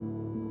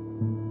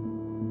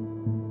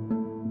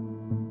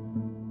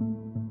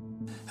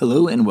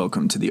Hello and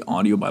welcome to the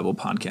Audio Bible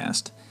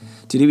Podcast.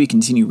 Today we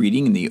continue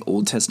reading in the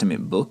Old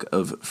Testament book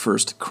of 1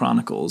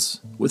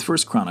 Chronicles with 1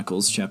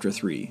 Chronicles chapter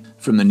 3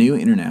 from the New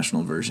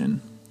International Version.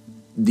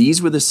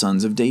 These were the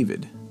sons of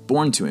David,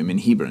 born to him in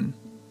Hebron.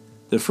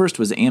 The first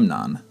was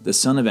Amnon, the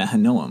son of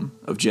Ahinoam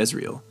of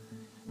Jezreel.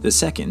 The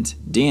second,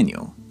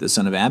 Daniel, the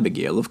son of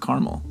Abigail of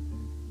Carmel.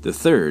 The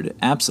third,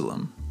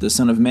 Absalom, the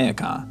son of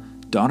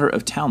Maacah, daughter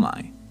of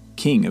Talmai,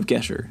 king of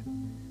Geshur.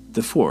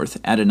 The fourth,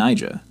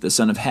 Adonijah, the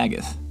son of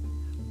Haggith.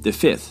 The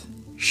fifth,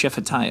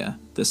 Shephatiah,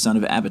 the son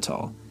of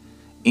Abital.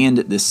 And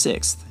the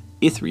sixth,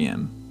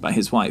 Ithream, by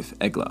his wife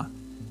Eglah.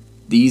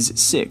 These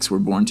six were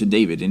born to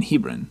David in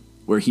Hebron,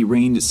 where he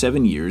reigned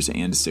 7 years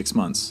and 6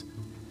 months.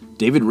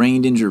 David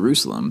reigned in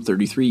Jerusalem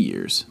 33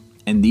 years,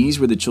 and these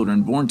were the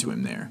children born to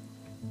him there: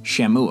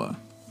 Shammua,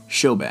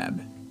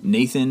 Shobab,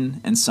 Nathan,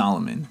 and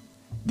Solomon.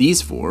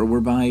 These four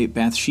were by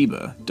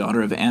Bathsheba,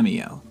 daughter of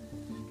Ammiel.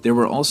 There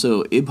were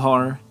also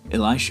Ibhar,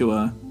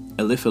 Elishua,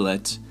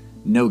 Eliphelet,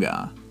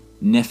 Nogah,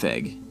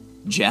 Nepheg,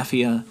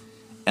 Japhia,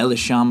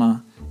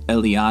 Elishama,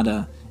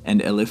 Eliada, and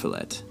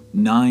Eliphelet,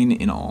 9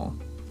 in all.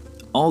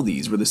 All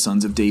these were the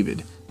sons of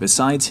David,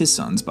 besides his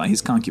sons by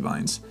his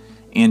concubines,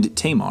 and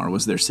Tamar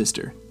was their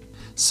sister.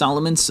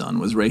 Solomon's son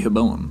was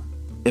Rehoboam,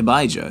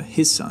 Abijah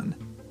his son,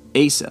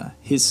 Asa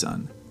his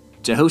son,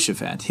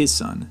 Jehoshaphat his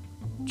son,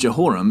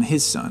 Jehoram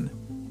his son,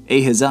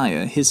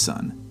 Ahaziah his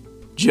son,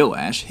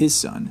 Joash his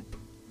son,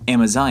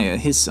 Amaziah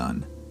his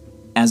son,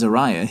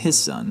 Azariah his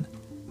son,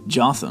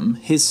 Jotham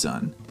his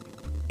son,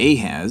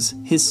 Ahaz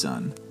his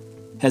son,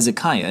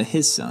 Hezekiah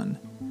his son,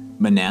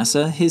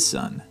 Manasseh his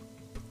son,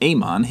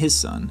 Amon his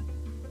son,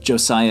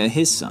 Josiah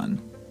his son,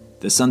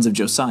 the sons of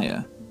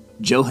Josiah,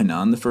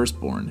 Johanan the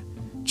firstborn,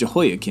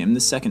 Jehoiakim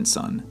the second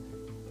son,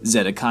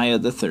 Zedekiah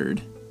the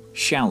third,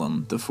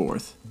 Shallum the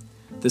fourth.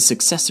 The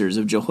successors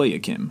of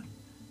Jehoiakim,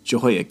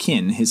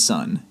 Jehoiakin his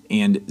son,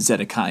 and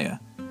Zedekiah.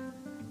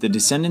 The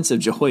descendants of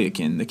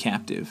Jehoiakin the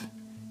captive,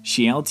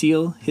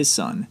 Shealtiel his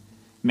son,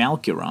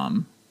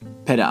 Malchiram,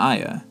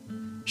 Pedaiah,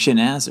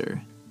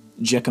 Shenazar,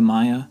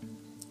 Jechemiah,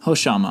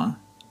 Hoshama,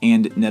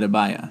 and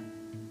Nedabiah.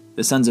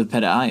 The sons of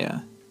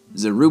Pedaiah,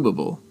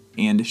 Zerubbabel,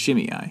 and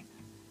Shimei.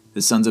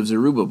 The sons of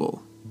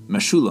Zerubbabel,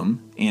 Meshullam,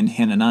 and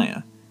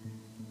Hananiah.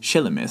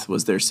 Shelemith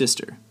was their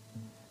sister.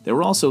 There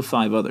were also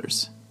 5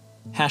 others: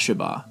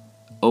 Hashabah,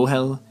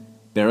 Ohel,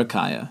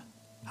 Berechiah,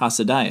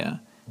 Hasadiah,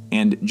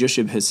 and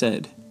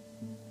Jushab-Hesed.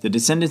 The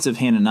descendants of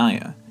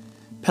Hananiah,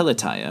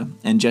 Pelatiah,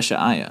 and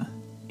Jeshaiah,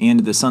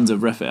 and the sons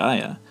of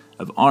Rephaiah,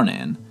 of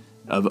Arnan,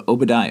 of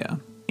Obadiah,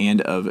 and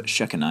of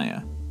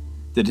Shechaniah.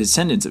 The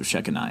descendants of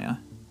Shechaniah,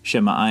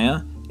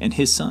 Shemaiah and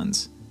his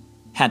sons,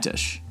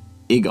 Hattush,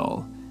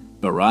 Igal,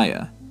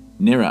 Bariah,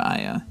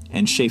 Neriah,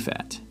 and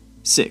Shaphat,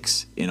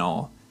 6 in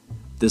all.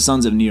 The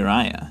sons of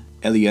Neriah,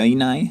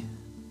 Elianai,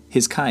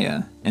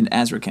 Hizkiah, and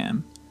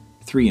Azrikam,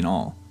 3 in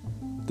all.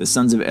 The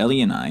sons of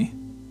Elianai,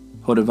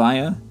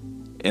 Hodaviah,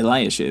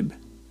 Eliashib,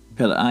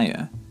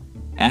 Pelaiah,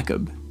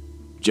 Akab,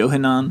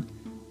 Johanan,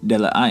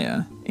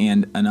 Delaiah,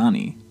 and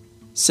Anani,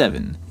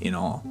 7 in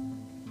all.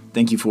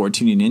 Thank you for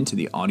tuning in to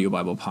the Audio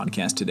Bible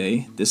Podcast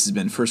today. This has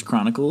been 1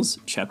 Chronicles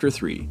chapter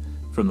 3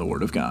 from the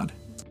Word of God.